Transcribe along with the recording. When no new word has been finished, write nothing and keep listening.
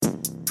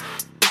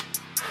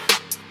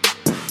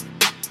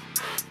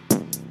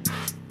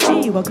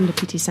Hey, welcome to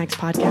PT Snacks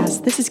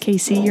Podcast. This is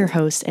Casey, your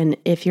host, and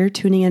if you're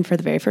tuning in for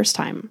the very first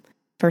time,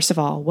 first of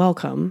all,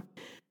 welcome.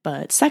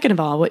 But second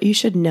of all, what you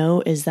should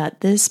know is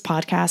that this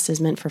podcast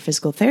is meant for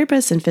physical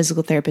therapists and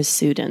physical therapist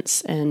students,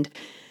 and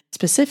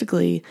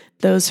specifically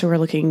those who are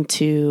looking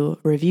to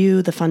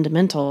review the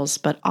fundamentals,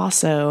 but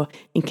also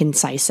in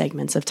concise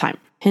segments of time.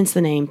 Hence the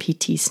name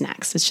PT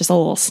Snacks. It's just a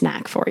little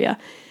snack for you.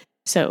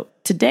 So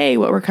today,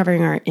 what we're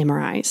covering are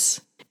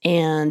MRIs.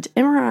 And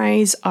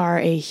MRIs are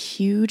a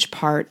huge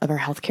part of our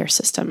healthcare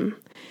system.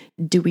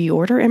 Do we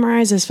order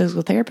MRIs as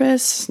physical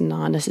therapists?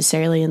 Not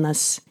necessarily,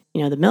 unless,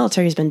 the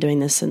military has been doing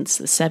this since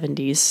the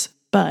 70s.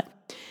 But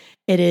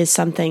it is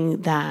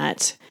something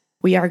that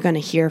we are going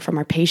to hear from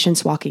our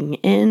patients walking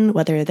in,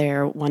 whether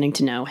they're wanting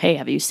to know, hey,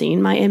 have you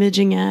seen my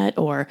imaging yet?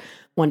 Or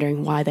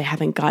wondering why they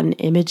haven't gotten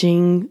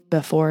imaging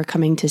before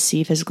coming to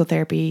see physical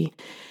therapy.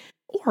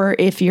 Or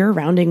if you're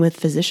rounding with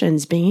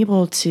physicians, being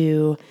able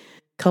to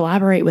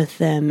collaborate with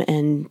them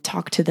and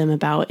talk to them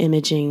about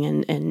imaging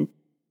and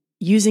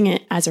using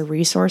it as a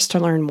resource to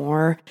learn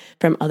more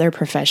from other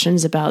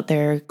professions about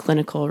their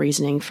clinical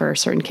reasoning for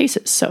certain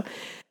cases. So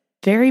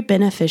very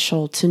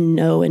beneficial to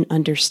know and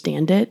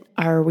understand it.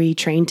 Are we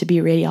trained to be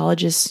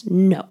radiologists?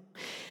 No,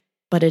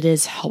 but it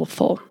is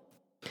helpful.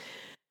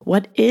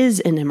 What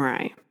is an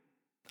MRI?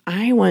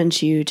 I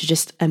want you to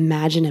just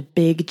imagine a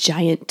big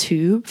giant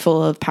tube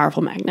full of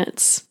powerful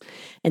magnets,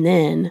 and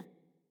then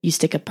you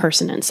stick a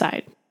person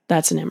inside.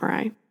 That's an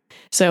MRI.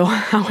 So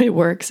how it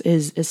works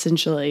is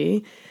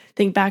essentially,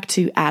 think back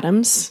to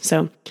atoms.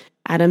 So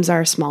atoms are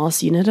our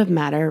smallest unit of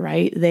matter,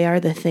 right? They are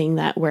the thing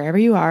that wherever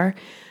you are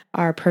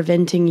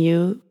preventing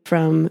you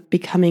from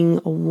becoming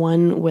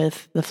one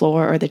with the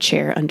floor or the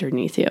chair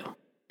underneath you.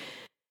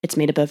 It's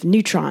made up of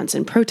neutrons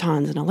and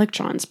protons and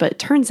electrons, but it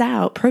turns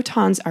out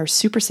protons are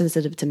super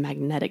sensitive to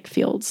magnetic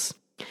fields.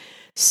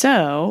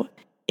 So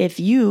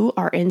if you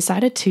are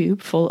inside a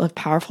tube full of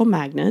powerful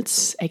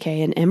magnets,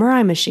 aka an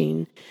MRI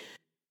machine,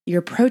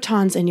 your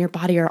protons in your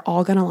body are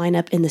all going to line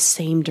up in the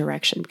same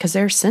direction because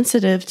they're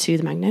sensitive to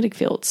the magnetic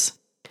fields.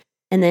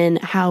 And then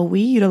how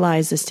we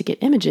utilize this to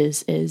get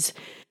images is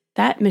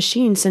that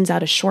machine sends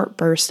out a short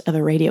burst of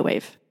a radio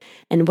wave.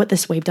 And what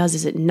this wave does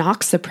is it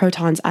knocks the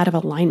protons out of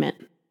alignment.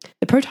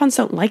 The protons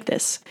don't like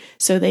this,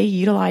 so they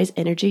utilize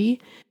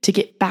energy to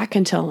get back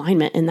into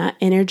alignment, and that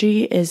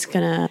energy is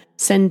going to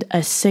send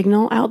a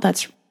signal out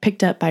that's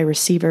picked up by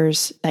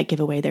receivers that give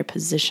away their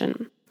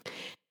position.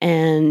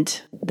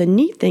 And the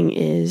neat thing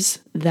is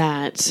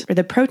that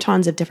the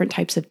protons of different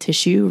types of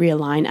tissue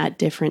realign at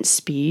different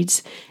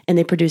speeds, and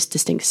they produce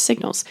distinct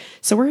signals.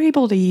 So we're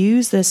able to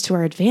use this to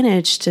our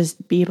advantage to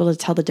be able to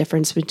tell the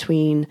difference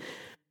between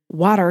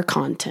water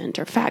content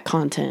or fat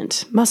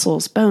content,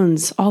 muscles,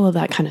 bones, all of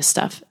that kind of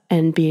stuff,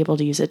 and be able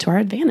to use it to our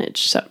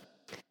advantage. So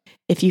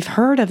if you've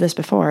heard of this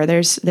before,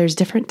 there's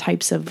different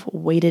types of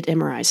weighted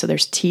MRI. So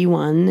there's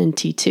T1 and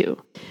T2.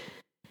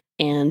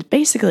 And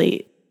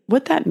basically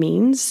what that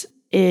means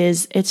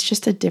is it's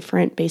just a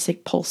different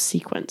basic pulse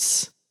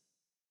sequence.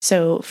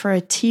 So for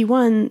a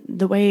T1,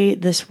 the way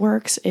this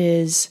works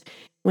is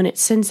when it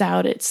sends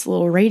out its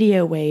little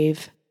radio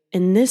wave,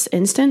 in this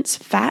instance,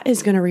 fat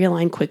is going to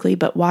realign quickly,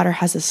 but water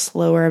has a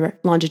slower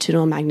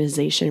longitudinal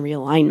magnetization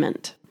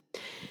realignment.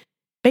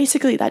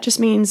 Basically, that just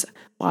means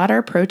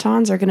water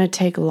protons are going to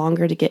take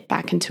longer to get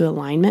back into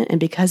alignment, and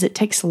because it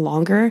takes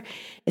longer,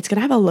 it's going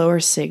to have a lower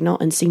signal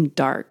and seem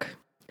dark.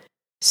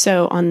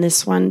 So on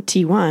this one,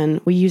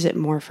 T1, we use it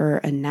more for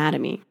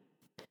anatomy.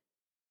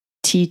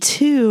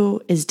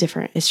 T2 is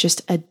different. It's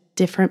just a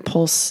different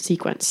pulse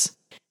sequence.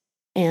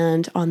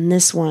 And on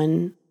this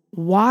one,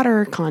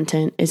 water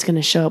content is going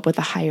to show up with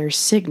a higher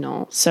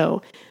signal.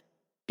 So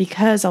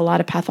because a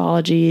lot of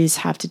pathologies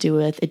have to do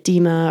with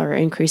edema or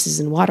increases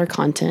in water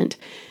content,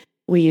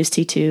 we use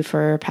T2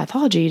 for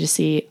pathology to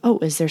see,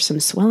 is there some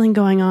swelling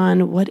going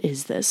on? What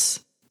is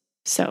this?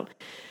 So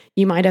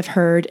you might have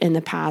heard in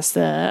the past,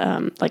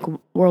 like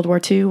World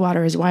War II,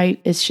 water is white.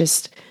 It's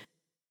just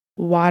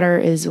water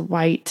is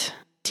white,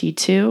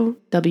 T2,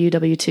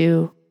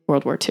 WW2,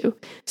 World War II.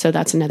 So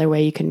that's another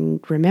way you can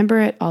remember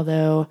it,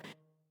 although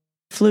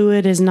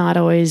fluid is not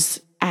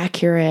always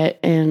accurate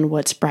in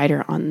what's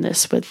brighter on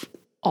this with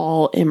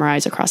all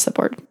MRIs across the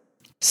board.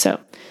 So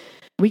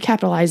we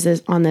capitalize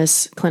on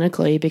this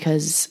clinically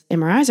because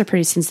MRIs are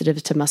pretty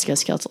sensitive to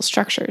musculoskeletal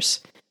structures.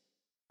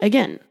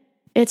 Again,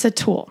 it's a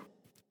tool.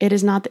 It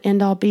is not the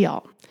end-all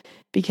be-all,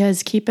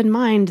 because keep in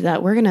mind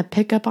that we're going to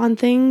pick up on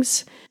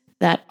things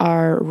that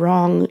are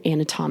wrong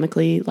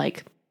anatomically,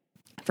 like,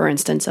 for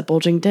instance, a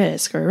bulging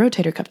disc or a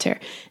rotator cuff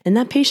tear, and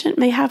that patient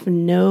may have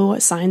no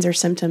signs or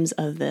symptoms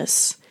of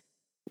this.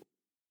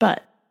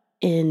 But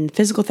in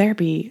physical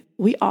therapy,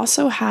 we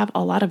also have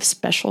a lot of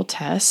special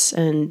tests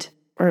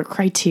or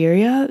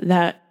criteria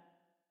that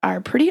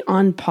are pretty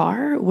on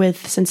par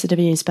with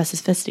sensitivity and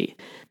specificity.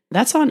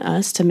 That's on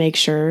us to make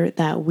sure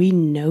that we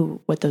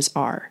know what those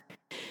are.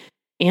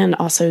 And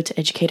also to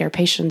educate our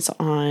patients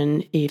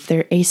on if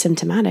they're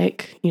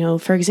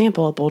asymptomatic, for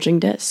example, a bulging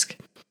disc.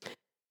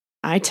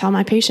 I tell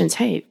my patients,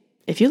 hey,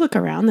 If you look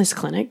around this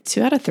clinic,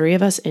 2 out of 3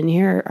 of us in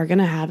here are going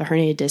to have a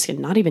herniated disc and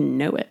not even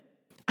know it.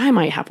 I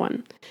might have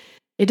one.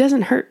 It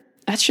doesn't hurt.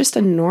 That's just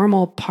a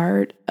normal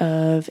part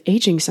of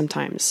aging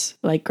sometimes.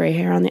 Like gray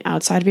hair on the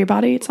outside of your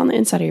body, it's on the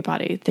inside of your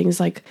body. Things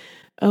like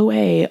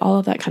OA, all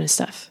of that kind of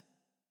stuff.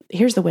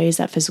 Here's the ways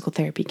that physical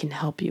therapy can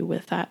help you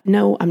with that.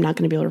 No, I'm not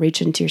going to be able to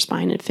reach into your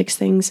spine and fix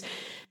things,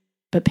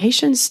 but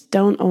patients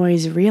don't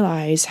always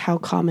realize how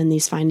common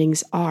these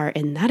findings are,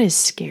 and that is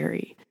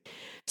scary.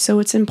 So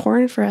it's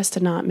important for us to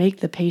not make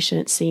the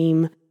patient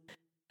seem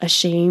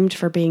ashamed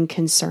for being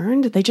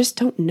concerned. They just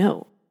don't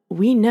know.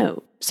 We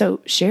know.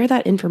 So share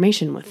that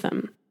information with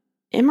them.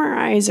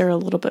 MRIs are a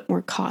little bit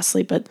more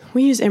costly, but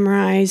we use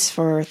MRIs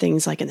for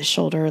things like in the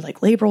shoulder, like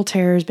labral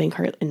tears,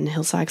 Bankart and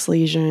Hill-Sachs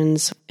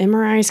lesions.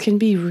 MRIs can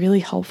be really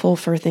helpful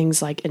for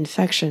things like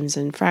infections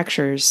and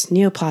fractures,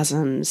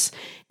 neoplasms,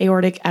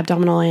 aortic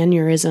abdominal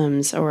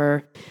aneurysms,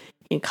 or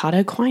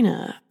cauda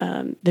equina,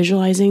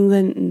 visualizing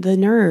the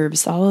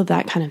nerves, all of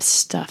that kind of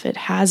stuff. It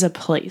has a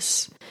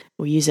place.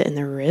 We use it in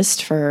the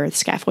wrist for the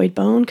scaphoid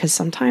bone because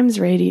sometimes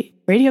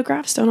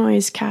radiographs don't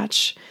always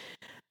catch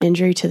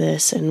injury to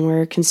this, and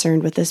we're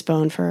concerned with this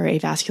bone for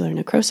avascular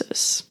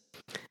necrosis.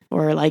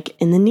 Or like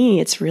in the knee,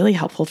 it's really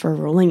helpful for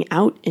ruling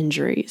out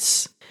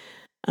injuries.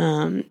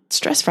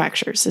 Stress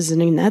fractures is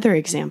another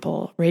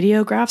example.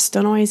 Radiographs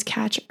don't always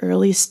catch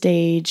early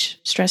stage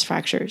stress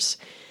fractures,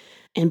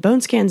 and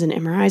bone scans and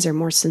MRIs are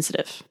more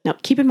sensitive. Now,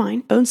 keep in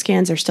mind, bone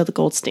scans are still the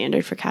gold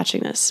standard for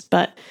catching this,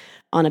 but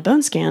on a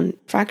bone scan,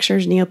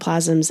 fractures,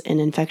 neoplasms,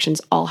 and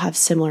infections all have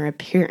similar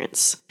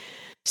appearance.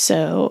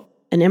 So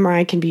an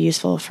MRI can be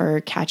useful for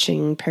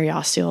catching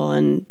periosteal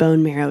and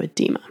bone marrow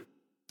edema.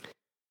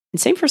 And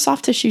same for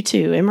soft tissue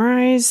too.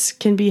 MRIs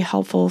can be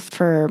helpful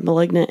for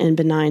malignant and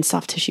benign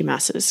soft tissue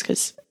masses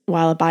because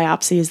while a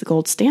biopsy is the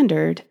gold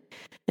standard,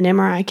 an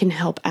MRI can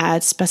help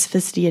add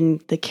specificity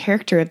in the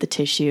character of the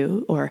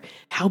tissue, or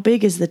how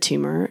big is the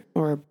tumor,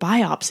 or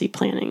biopsy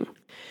planning.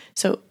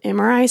 So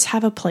MRIs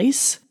have a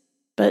place,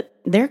 but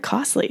they're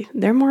costly.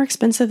 They're more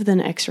expensive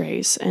than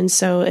x-rays. And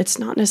so it's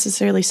not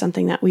necessarily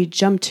something that we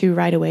jump to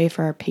right away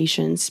for our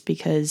patients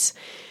because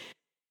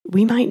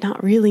we might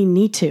not really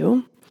need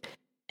to.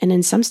 And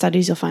in some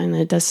studies, you'll find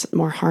that it does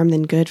more harm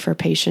than good for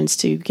patients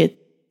to get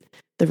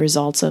the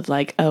results of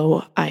like,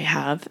 oh, I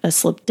have a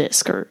slipped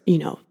disc, or,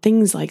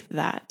 things like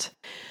that.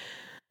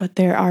 But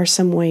there are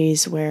some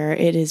ways where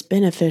it is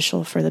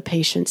beneficial for the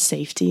patient's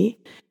safety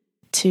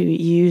to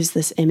use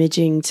this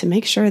imaging to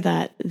make sure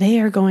that they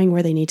are going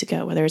where they need to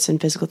go, whether it's in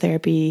physical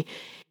therapy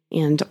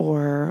and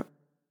or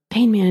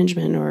pain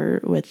management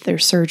or with their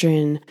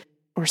surgeon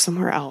or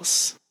somewhere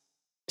else.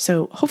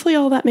 So hopefully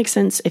all that makes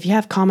sense. If you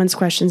have comments,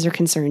 questions, or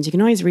concerns, you can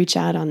always reach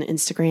out on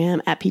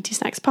Instagram at PT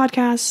Snacks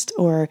Podcast,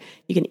 or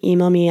you can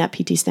email me at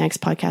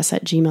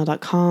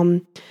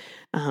ptsnackspodcast@gmail.com.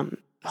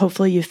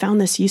 Hopefully you found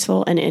this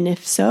useful. And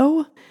if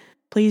so,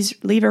 please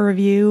leave a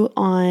review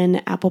on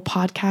Apple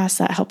Podcasts.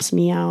 That helps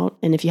me out.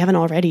 And if you haven't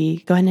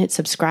already, go ahead and hit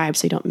subscribe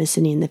so you don't miss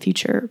any in the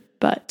future.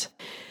 But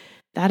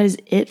that is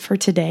it for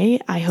today.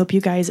 I hope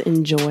you guys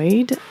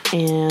enjoyed,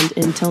 and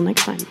until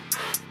next time.